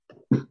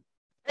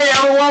Hey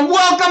everyone,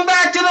 welcome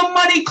back to the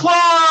Money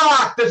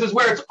Clock. This is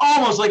where it's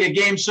almost like a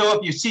game show.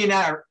 If you've seen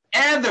our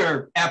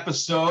other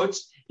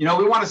episodes, we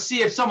want to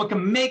see if someone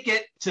can make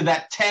it to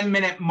that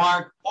 10-minute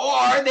mark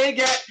or they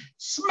get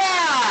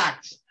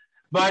smacked.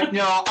 But,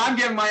 I'm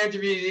giving my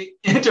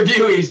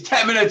interviewees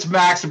 10 minutes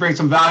max to bring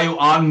some value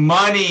on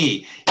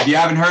money. If you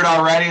haven't heard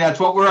already,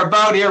 that's what we're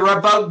about here. We're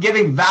about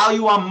giving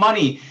value on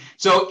money.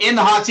 So in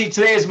the hot seat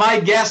today is my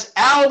guest,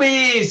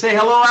 Albie. Say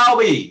hello,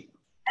 Albie.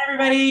 Hi,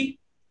 everybody.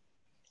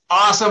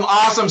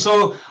 Awesome.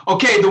 So,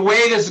 the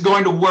way this is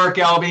going to work,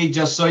 Albie,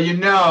 just so you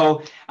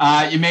know,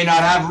 you may not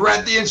have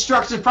read the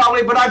instructions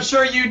probably, but I'm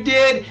sure you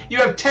did. You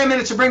have 10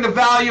 minutes to bring the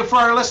value for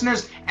our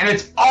listeners, and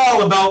it's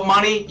all about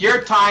money.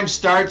 Your time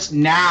starts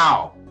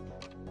now.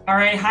 All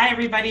right. Hi,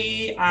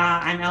 everybody.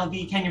 I'm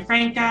LB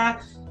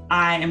Canafranca.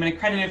 I am an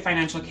accredited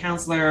financial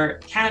counselor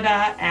in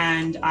Canada,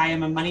 and I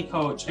am a money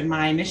coach. And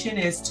my mission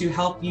is to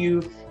help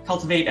you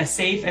cultivate a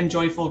safe and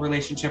joyful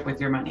relationship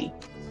with your money.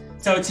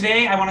 So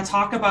today I want to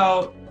talk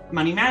about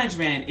money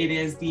management. It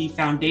is the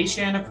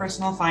foundation of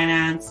personal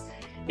finance.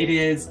 It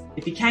is,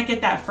 if you can't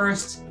get that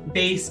first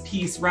base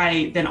piece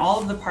right, then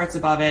all of the parts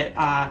above it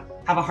have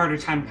a harder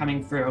time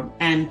coming through.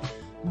 And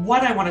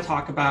what I want to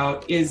talk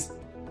about is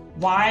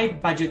why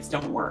budgets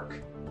don't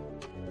work.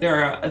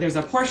 There's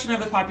a portion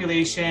of the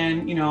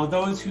population,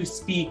 those who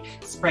speak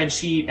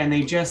spreadsheet and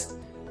they just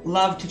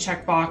love to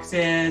check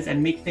boxes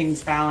and make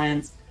things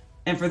balance.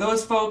 And for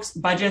those folks,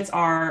 budgets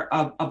are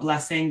a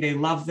blessing. They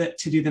love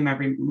to do them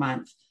every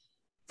month.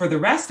 For the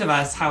rest of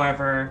us,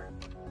 however,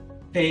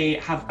 they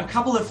have a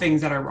couple of things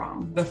that are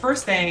wrong. The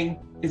first thing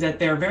is that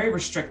they're very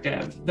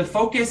restrictive. The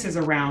focus is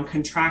around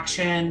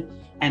contraction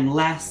and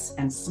less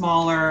and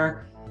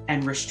smaller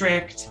and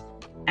restrict.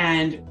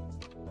 And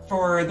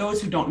for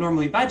those who don't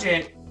normally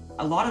budget,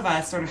 a lot of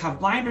us sort of have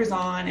blinders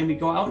on and we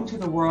go out into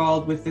the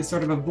world with this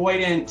sort of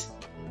avoidant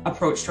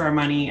approach to our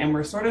money. And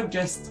we're sort of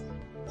just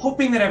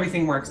hoping that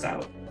everything works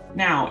out.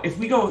 Now, if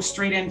we go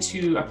straight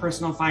into a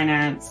personal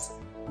finance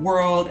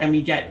world and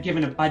we get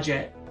given a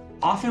budget,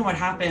 often what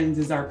happens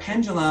is our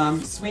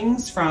pendulum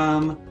swings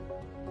from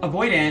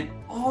avoidant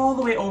all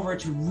the way over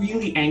to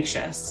really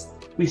anxious.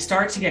 We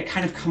start to get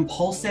kind of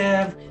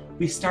compulsive.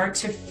 We start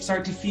to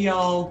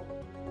feel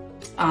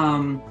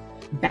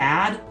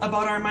bad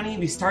about our money.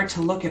 We start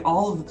to look at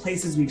all of the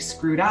places we've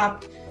screwed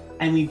up,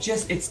 and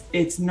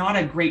it's not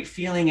a great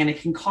feeling, and it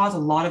can cause a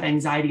lot of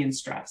anxiety and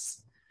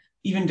stress,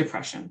 even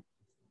depression.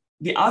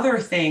 The other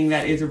thing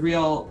that is a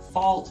real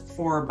fault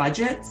for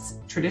budgets,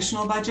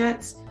 traditional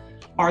budgets,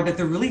 are that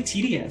they're really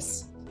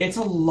tedious. It's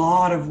a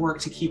lot of work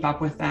to keep up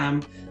with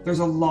them. There's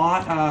a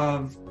lot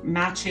of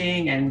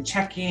matching and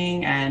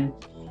checking, and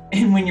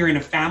when you're in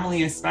a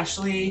family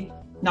especially,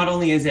 not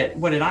only is it,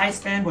 what did I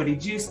spend? What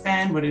did you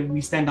spend? What did we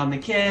spend on the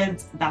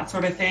kids? That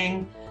sort of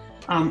thing.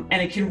 And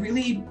it can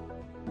really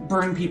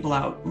burn people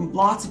out.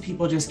 Lots of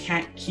people just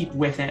can't keep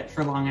with it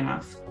for long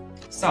enough.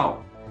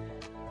 So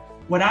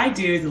what I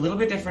do is a little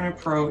bit different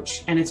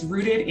approach, and it's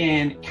rooted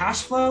in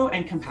cash flow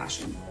and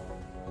compassion.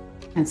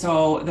 And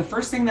so the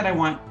first thing that I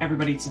want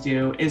everybody to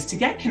do is to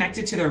get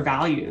connected to their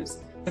values.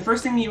 The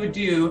first thing you would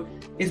do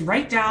is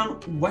write down,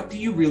 what do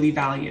you really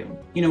value?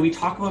 We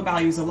talk about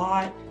values a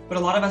lot, but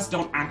a lot of us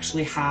don't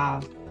actually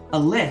have a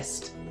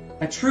list,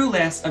 a true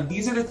list of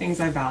these are the things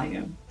I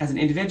value as an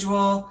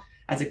individual,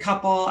 as a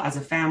couple, as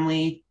a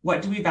family.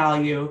 What do we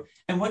value?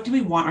 And what do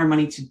we want our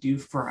money to do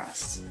for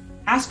us?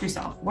 Ask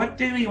yourself, what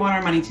do we want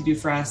our money to do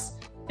for us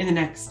in the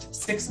next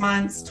 6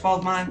 months,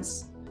 12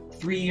 months,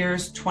 3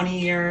 years, 20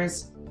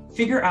 years?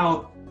 Figure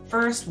out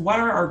first, what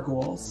are our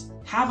goals?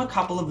 Have a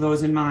couple of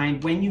those in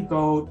mind when you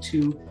go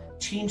to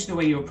change the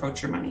way you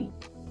approach your money.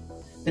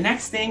 The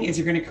next thing is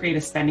you're going to create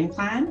a spending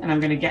plan, and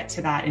I'm going to get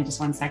to that in just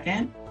 1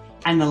 second.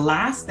 And the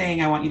last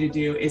thing I want you to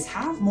do is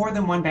have more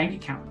than one bank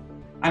account.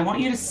 I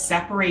want you to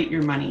separate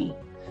your money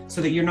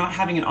so that you're not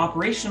having an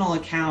operational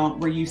account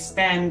where you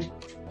spend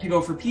to go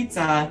for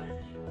pizza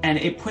and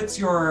it puts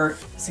your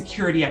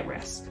security at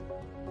risk.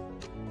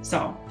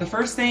 So the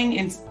first thing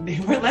is,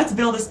 let's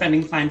build a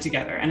spending plan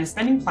together. And a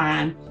spending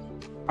plan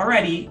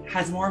already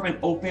has more of an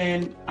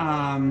open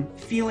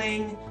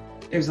feeling.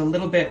 There's a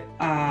little bit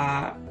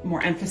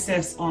more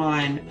emphasis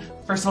on,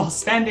 first of all,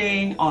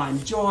 spending,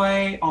 on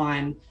joy,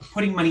 on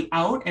putting money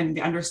out, and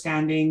the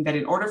understanding that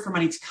in order for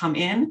money to come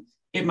in,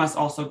 it must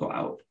also go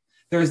out.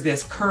 There's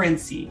this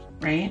currency,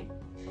 right?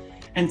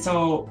 And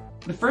so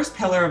the first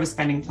pillar of a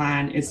spending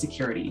plan is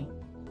security.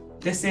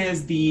 This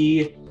is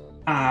the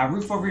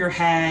roof over your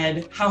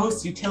head,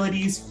 house,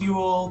 utilities,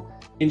 fuel,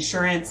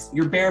 insurance,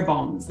 your bare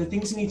bones, the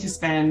things you need to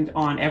spend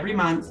on every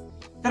month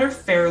that are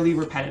fairly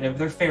repetitive,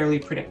 they're fairly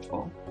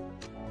predictable.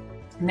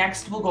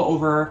 Next, we'll go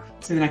over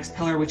to the next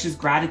pillar, which is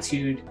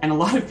gratitude. And a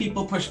lot of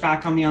people push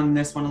back on me on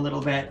this one a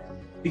little bit,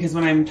 because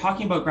when I'm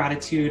talking about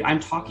gratitude, I'm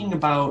talking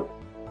about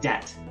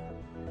debt.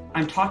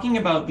 I'm talking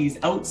about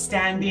these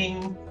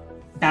outstanding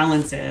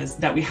balances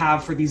that we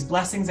have for these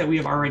blessings that we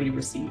have already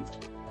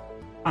received.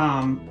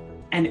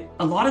 And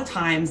a lot of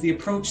times the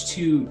approach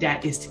to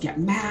debt is to get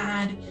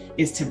mad,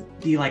 is to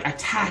be like,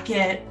 attack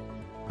it.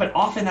 But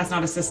often that's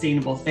not a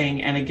sustainable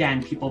thing. And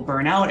again, people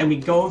burn out and we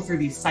go through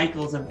these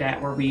cycles of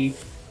debt where we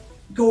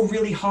go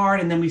really hard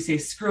and then we say,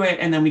 screw it.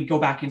 And then we go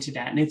back into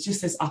debt. And it's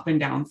just this up and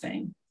down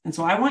thing. And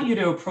so I want you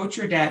to approach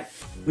your debt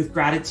with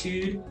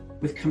gratitude,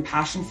 with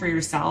compassion for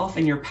yourself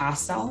and your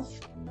past self.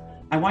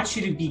 I want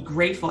you to be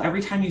grateful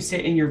every time you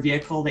sit in your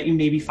vehicle that you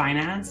maybe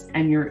financed,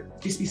 and you're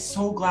just be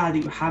so glad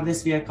that you have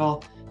this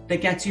vehicle that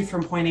gets you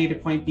from point A to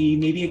point B.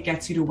 Maybe it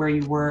gets you to where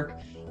you work.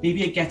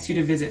 Maybe it gets you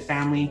to visit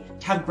family.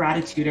 To have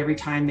gratitude every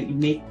time that you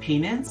make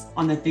payments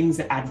on the things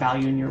that add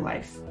value in your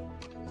life.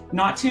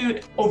 Not to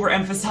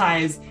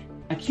overemphasize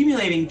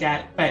accumulating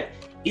debt, but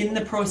in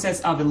the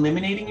process of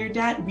eliminating your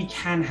debt, we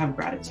can have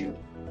gratitude.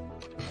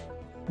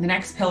 The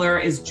next pillar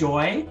is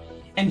joy,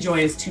 and joy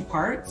is two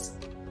parts.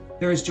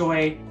 There is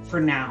joy for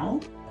now,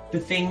 the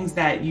things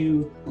that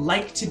you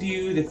like to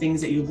do, the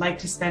things that you like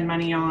to spend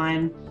money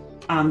on,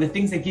 the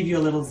things that give you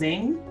a little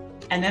zing,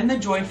 and then the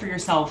joy for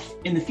yourself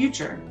in the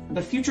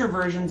future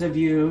versions of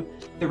you,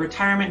 the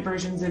retirement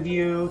versions of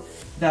you,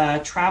 the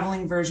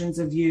traveling versions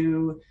of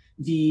you,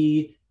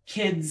 the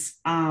kids'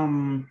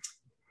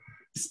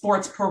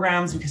 sports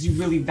programs because you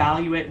really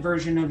value it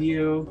version of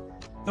you.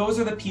 Those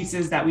are the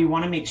pieces that we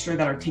want to make sure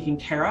that are taken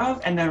care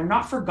of and that are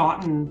not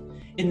forgotten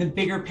in the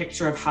bigger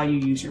picture of how you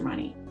use your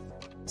money.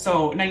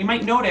 So now you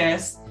might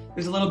notice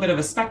there's a little bit of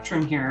a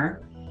spectrum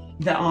here,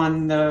 that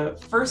on the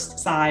first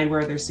side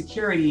where there's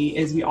security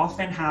is we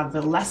often have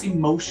the less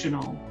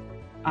emotional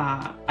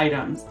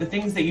items, the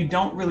things that you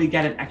don't really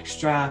get an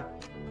extra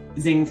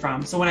zing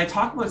from. So when I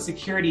talk about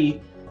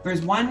security,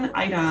 there's one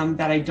item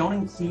that I don't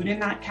include in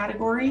that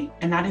category,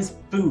 and that is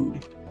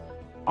food.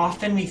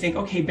 Often we think,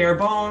 okay, bare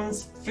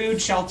bones,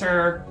 food,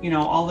 shelter,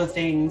 all the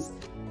things.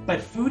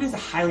 But food is a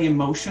highly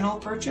emotional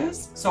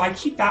purchase. So I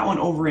keep that one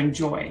over in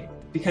joy,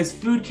 because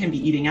food can be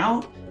eating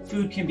out,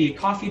 food can be a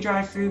coffee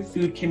drive-through,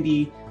 food can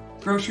be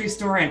grocery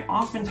store. And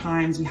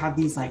oftentimes we have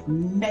these like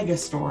mega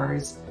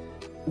stores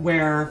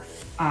where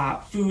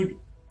food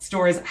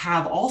stores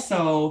have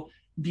also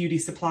beauty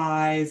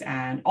supplies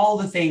and all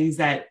the things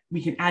that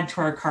we can add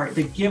to our cart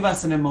that give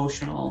us an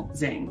emotional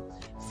zing.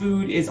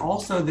 Food is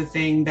also the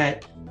thing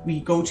that we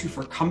go to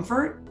for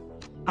comfort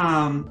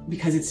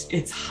because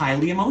it's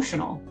highly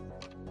emotional.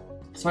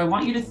 So I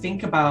want you to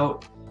think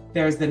about,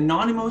 there's the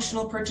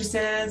non-emotional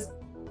purchases,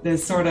 the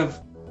sort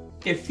of,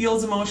 it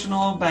feels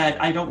emotional, but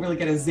I don't really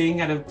get a zing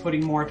out of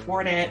putting more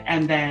toward it.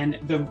 And then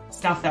the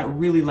stuff that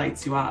really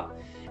lights you up.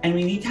 And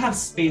we need to have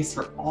space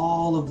for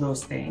all of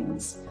those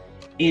things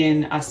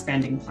in a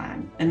spending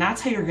plan. And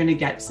that's how you're going to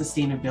get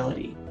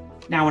sustainability.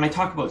 Now, when I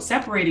talk about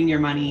separating your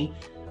money,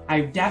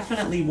 I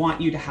definitely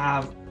want you to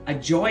have a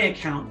joy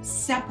account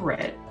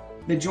separate,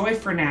 the joy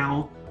for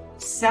now,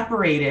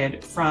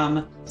 separated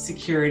from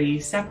security,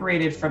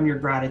 separated from your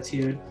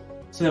gratitude,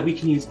 so that we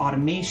can use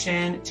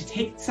automation to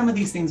take some of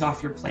these things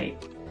off your plate.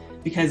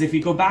 Because if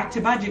you go back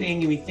to budgeting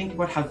and we think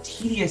about how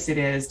tedious it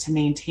is to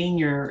maintain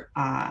your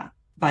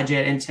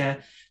budget and to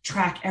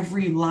track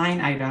every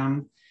line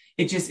item,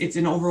 it's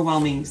an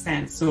overwhelming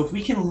sense. So if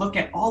we can look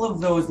at all of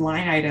those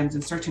line items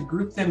and start to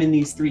group them in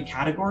these three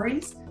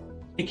categories,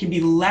 it can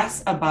be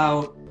less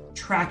about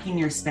tracking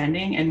your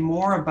spending and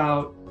more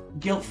about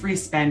guilt-free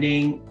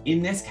spending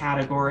in this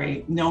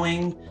category,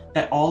 knowing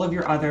that all of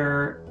your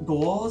other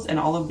goals and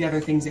all of the other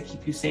things that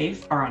keep you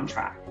safe are on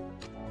track.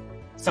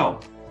 So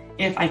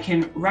if I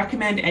can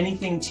recommend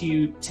anything to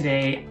you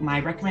today,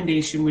 my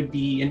recommendation would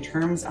be, in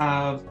terms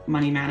of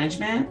money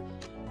management,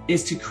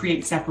 is to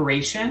create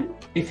separation.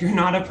 If you're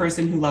not a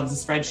person who loves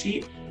a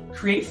spreadsheet,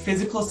 create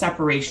physical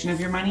separation of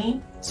your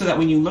money so that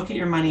when you look at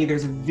your money,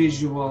 there's a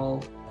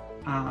visual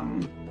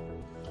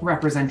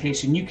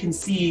representation. You can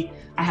see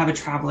I have a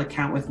travel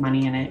account with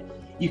money in it.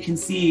 You can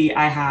see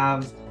I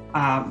have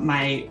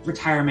my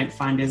retirement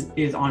fund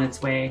is on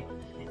its way.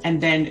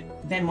 And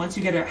then once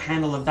you get a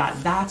handle of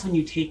that, that's when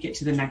you take it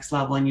to the next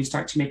level and you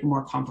start to make a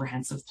more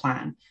comprehensive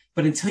plan.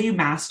 But until you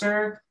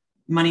master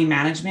money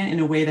management in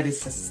a way that is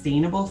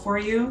sustainable for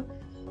you,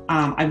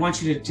 I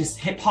want you to just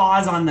hit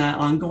pause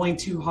on going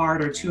too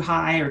hard or too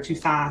high or too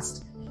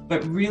fast,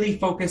 but really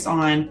focus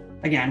on,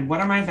 again, what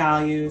are my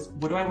values?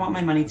 What do I want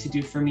my money to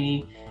do for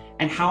me?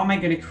 And how am I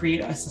going to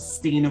create a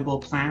sustainable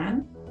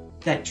plan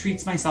that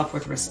treats myself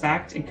with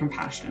respect and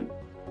compassion?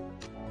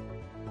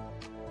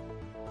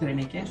 Did I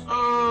make it?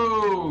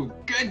 Oh,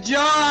 good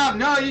job.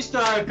 No, you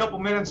still had a couple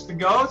minutes to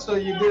go, so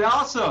you did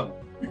awesome.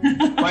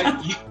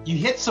 But you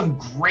hit some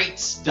great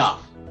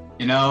stuff.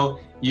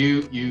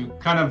 You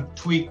kind of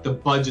tweaked the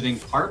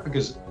budgeting part,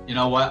 because you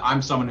know what?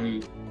 I'm someone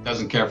who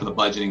doesn't care for the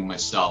budgeting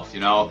myself,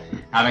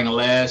 having a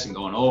list and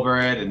going over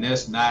it and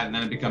this and that, and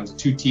then it becomes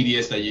too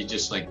tedious that you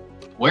just like,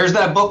 where's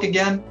that book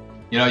again?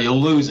 You'll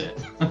lose it.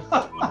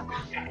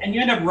 And you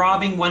end up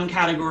robbing one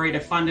category to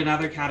fund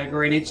another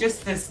category. And it's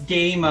just this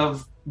game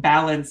of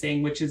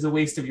balancing, which is a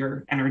waste of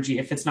your energy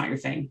if it's not your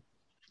thing.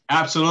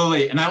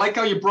 Absolutely. And I like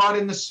how you brought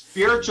in the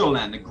spiritual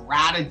end, the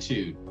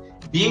gratitude,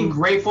 being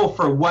grateful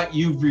for what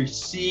you've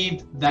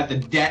received that the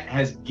debt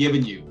has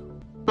given you.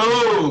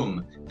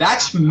 Boom.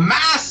 That's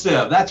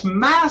massive. That's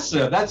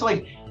massive. That's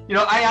like,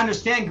 I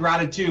understand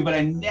gratitude, but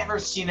I never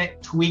seen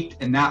it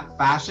tweaked in that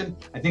fashion.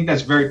 I think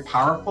that's very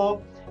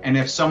powerful. And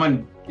if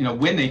someone,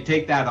 when they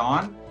take that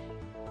on,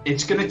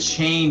 it's going to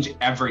change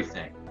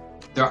everything.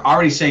 They're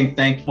already saying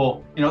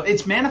thankful.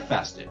 It's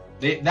manifested.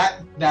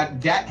 That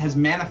debt has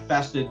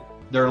manifested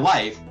their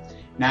life.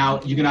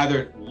 Now you can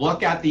either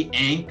look at the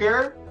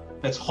anchor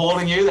that's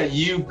holding you, that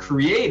you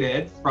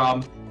created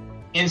from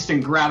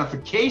instant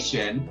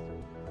gratification,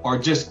 or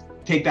just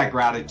take that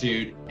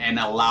gratitude and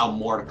allow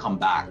more to come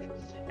back.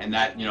 And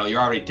that,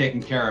 you're already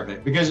taking care of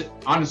it. Because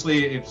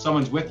honestly, if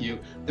someone's with you,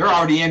 they're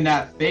already in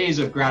that phase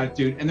of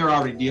gratitude and they're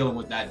already dealing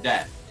with that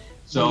debt.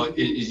 So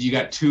you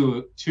got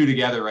two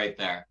together right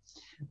there.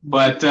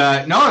 But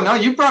no,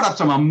 you brought up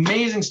some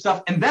amazing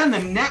stuff. And then the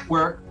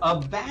network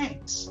of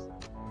banks.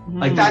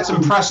 Like, that's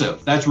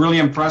impressive. That's really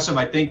impressive.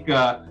 I think,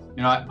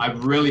 I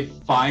really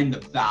find the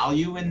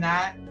value in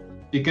that,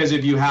 because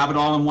if you have it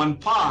all in one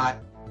pot,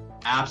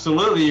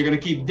 absolutely, you're going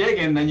to keep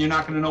digging, then you're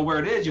not going to know where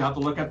it is. You have to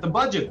look at the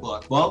budget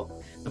book.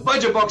 Well, the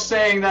budget book's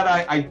saying that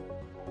I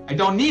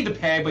don't need to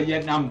pay, but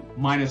yet I'm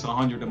minus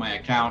 100 in my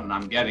account and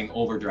I'm getting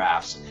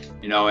overdrafts,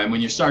 and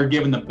when you start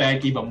giving the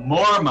bank even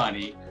more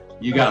money,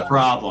 you got a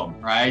problem,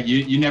 right?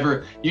 You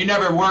never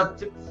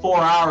worked 4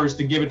 hours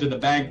to give it to the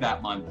bank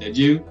that month, did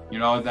you?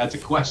 That's a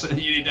question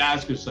that you need to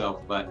ask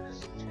yourself. But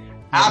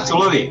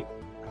absolutely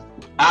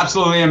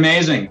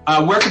amazing.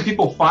 Where can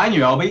people find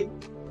you, Elby?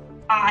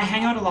 I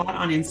hang out a lot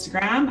on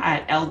Instagram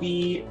at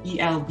elbie.coaching.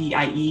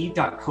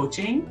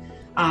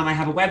 I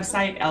have a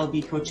website,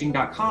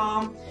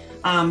 lbcoaching.com.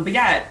 But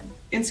yeah,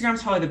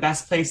 Instagram's probably the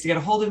best place to get a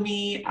hold of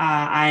me.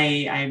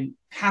 I'm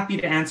happy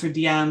to answer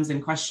DMs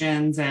and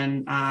questions.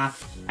 And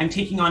I'm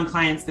taking on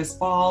clients this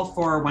fall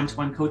for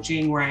one-to-one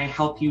coaching, where I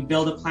help you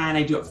build a plan.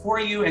 I do it for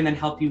you and then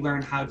help you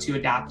learn how to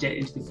adapt it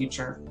into the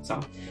future. So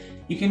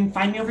you can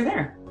find me over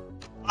there.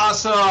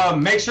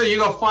 Awesome. Make sure you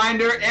go find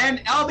her. And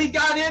Elby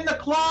got in the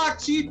clock.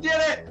 She did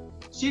it.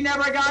 She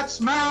never got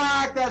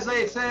smacked, as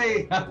they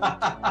say.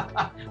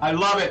 I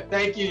love it.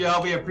 Thank you,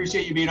 Elby. I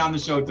appreciate you being on the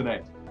show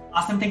today.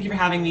 Awesome. Thank you for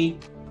having me.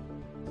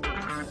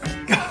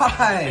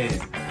 Guys,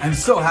 I'm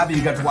so happy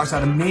you got to watch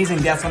that amazing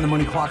Guest on the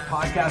Money Clock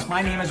podcast.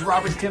 My name is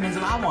Robert Timmons,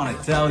 and I want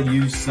to tell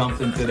you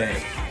something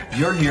today.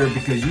 You're here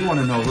because you want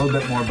to know a little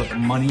bit more about the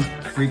money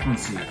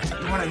frequency.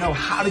 You want to know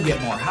how to get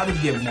more, how to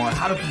give more,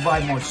 how to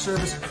provide more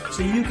service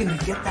so you can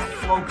get that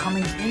flow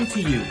coming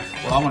into you.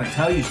 Well, I want to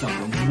tell you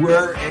something.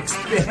 We're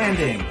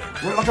expanding.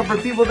 We're looking for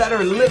people that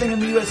are living in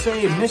the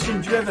USA,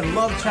 mission-driven,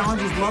 love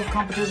challenges, love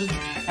competitions,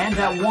 and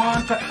that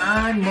want to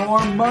earn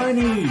more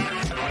money.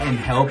 And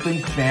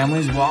helping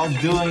families while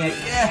doing it.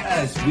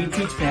 Yes, we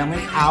teach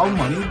families how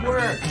money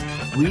works.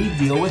 We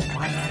deal with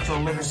financial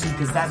literacy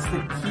because that's the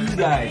key,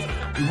 guys.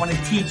 We want to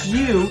teach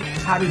you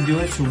how to do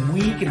it so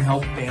we can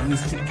help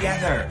families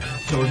together.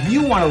 So if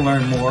you want to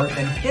learn more,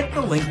 then hit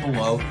the link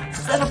below,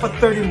 set up a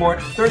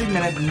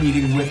 30-minute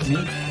meeting with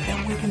me,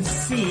 and we can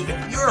see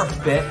if you're a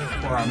fit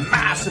for a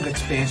massive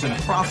expansion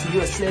across the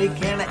USA,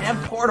 Canada, and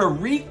Puerto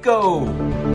Rico.